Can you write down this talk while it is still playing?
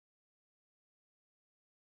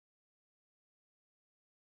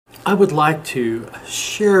I would like to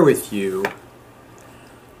share with you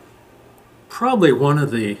probably one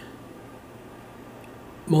of the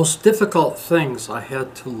most difficult things I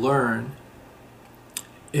had to learn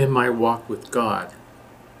in my walk with God.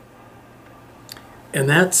 And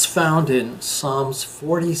that's found in Psalms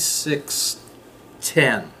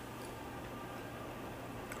 46:10.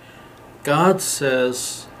 God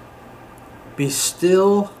says, "Be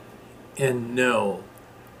still and know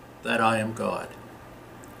that I am God."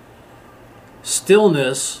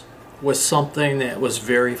 Stillness was something that was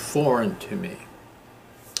very foreign to me.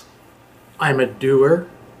 I'm a doer.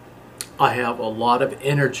 I have a lot of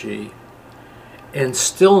energy, and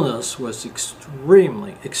stillness was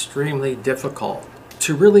extremely, extremely difficult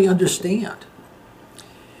to really understand.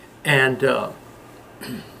 And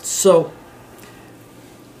so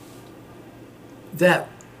that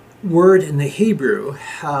word in the Hebrew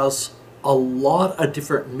has a lot of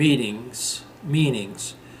different meanings,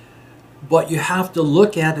 but you have to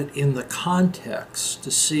look at it in the context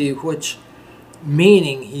to see which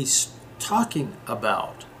meaning he's talking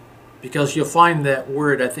about, because you'll find that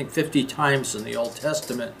word I think 50 times in the Old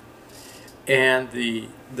Testament, and the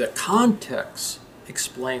context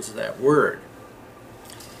explains that word.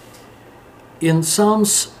 In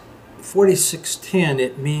Psalms 46:10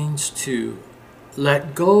 it means to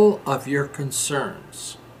let go of your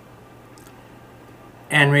concerns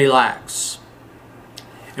and relax.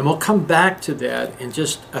 And we'll come back to that in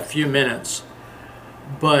just a few minutes.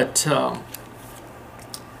 But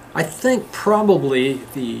I think probably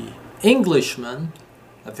the Englishman,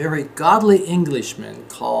 a very godly Englishman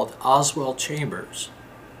called Oswald Chambers,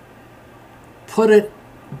 put it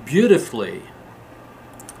beautifully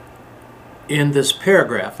in this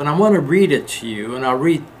paragraph. And I want to read it to you, and I'll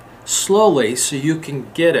read slowly so you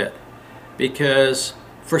can get it, because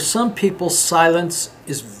for some people silence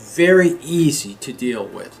is very easy to deal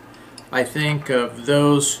with. I think of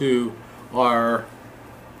those who are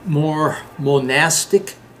more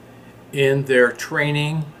monastic in their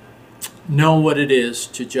training know what it is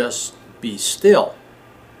to just be still.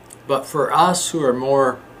 But for us who are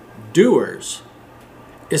more doers,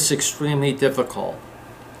 it's extremely difficult.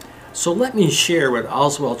 So let me share what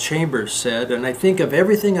Oswald Chambers said, and I think of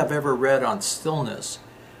everything I've ever read on stillness,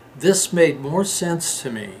 this made more sense to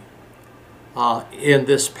me in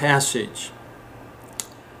this passage.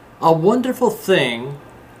 A wonderful thing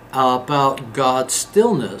about God's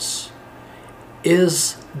stillness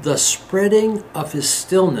is the spreading of His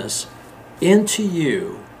stillness into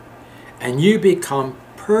you, and you become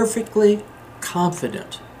perfectly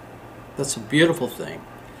confident. That's a beautiful thing.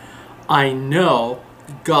 I know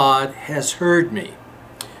God has heard me.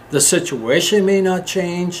 The situation may not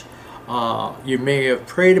change. You may have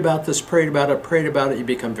prayed about this, prayed about it. You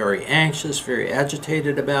become very anxious, very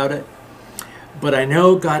agitated about it. But I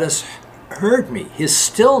know God has heard me. His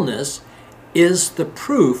stillness is the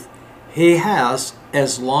proof He has,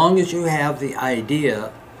 as long as you have the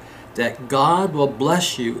idea that God will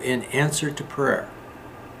bless you in answer to prayer.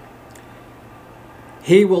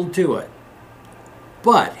 He will do it.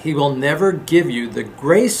 But He will never give you the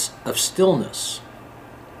grace of stillness.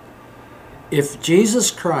 If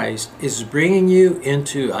Jesus Christ is bringing you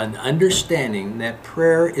into an understanding that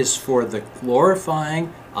prayer is for the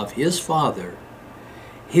glorifying of His Father,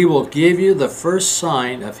 He will give you the first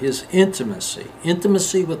sign of His intimacy.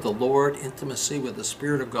 Intimacy with the Lord, intimacy with the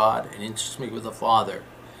Spirit of God, and intimacy with the Father.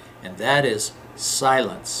 And that is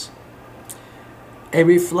silence. A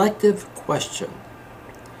reflective question.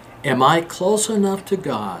 Am I close enough to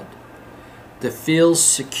God to feel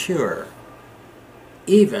secure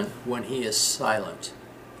even when He is silent?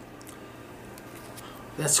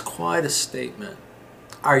 That's quite a statement.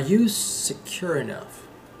 Are you secure enough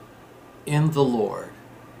in the Lord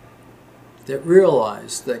that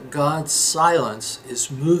realize that God's silence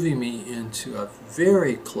is moving me into a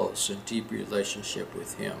very close and deep relationship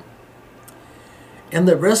with Him? In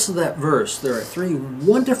the rest of that verse, there are three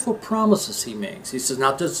wonderful promises He makes. He says,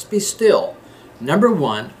 now just be still. Number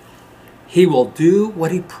one, He will do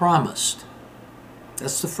what He promised.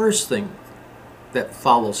 That's the first thing that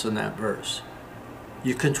follows in that verse.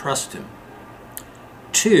 You can trust Him.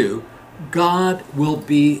 Two, God will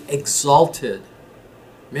be exalted.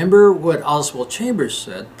 Remember what Oswald Chambers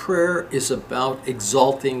said, prayer is about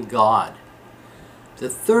exalting God. The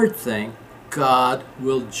third thing, God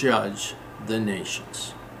will judge the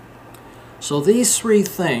nations. So these three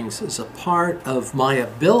things is a part of my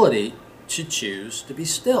ability to choose to be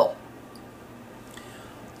still,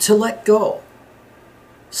 to let go,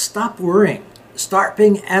 stop worrying, start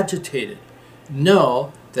being agitated,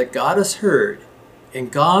 know that God has heard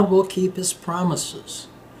and God will keep His promises,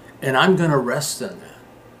 and I'm going to rest in that.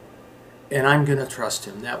 and I'm going to trust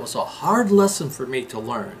Him. That was a hard lesson for me to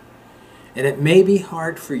learn. And it may be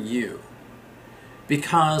hard for you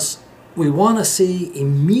because we want to see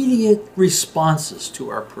immediate responses to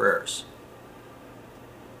our prayers.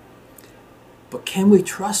 But can we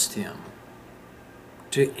trust Him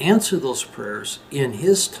to answer those prayers in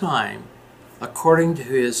His time according to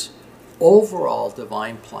His overall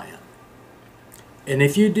divine plan? And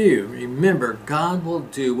if you do, remember, God will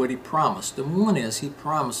do what He promised. And one is He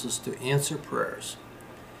promises to answer prayers.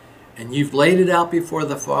 And you've laid it out before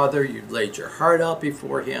the Father. You've laid your heart out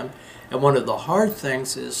before Him. And one of the hard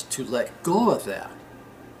things is to let go of that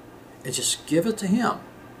and just give it to Him.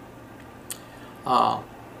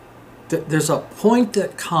 There's a point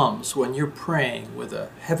that comes when you're praying with a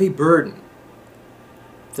heavy burden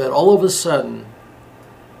that all of a sudden,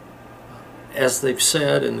 as they've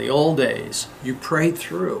said in the old days, you prayed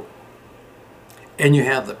through and you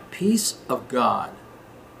have the peace of God.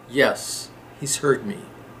 Yes, He's heard me,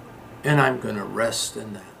 and I'm going to rest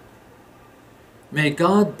in that. May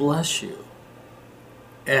God bless you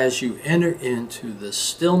as you enter into the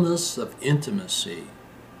stillness of intimacy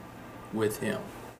with Him.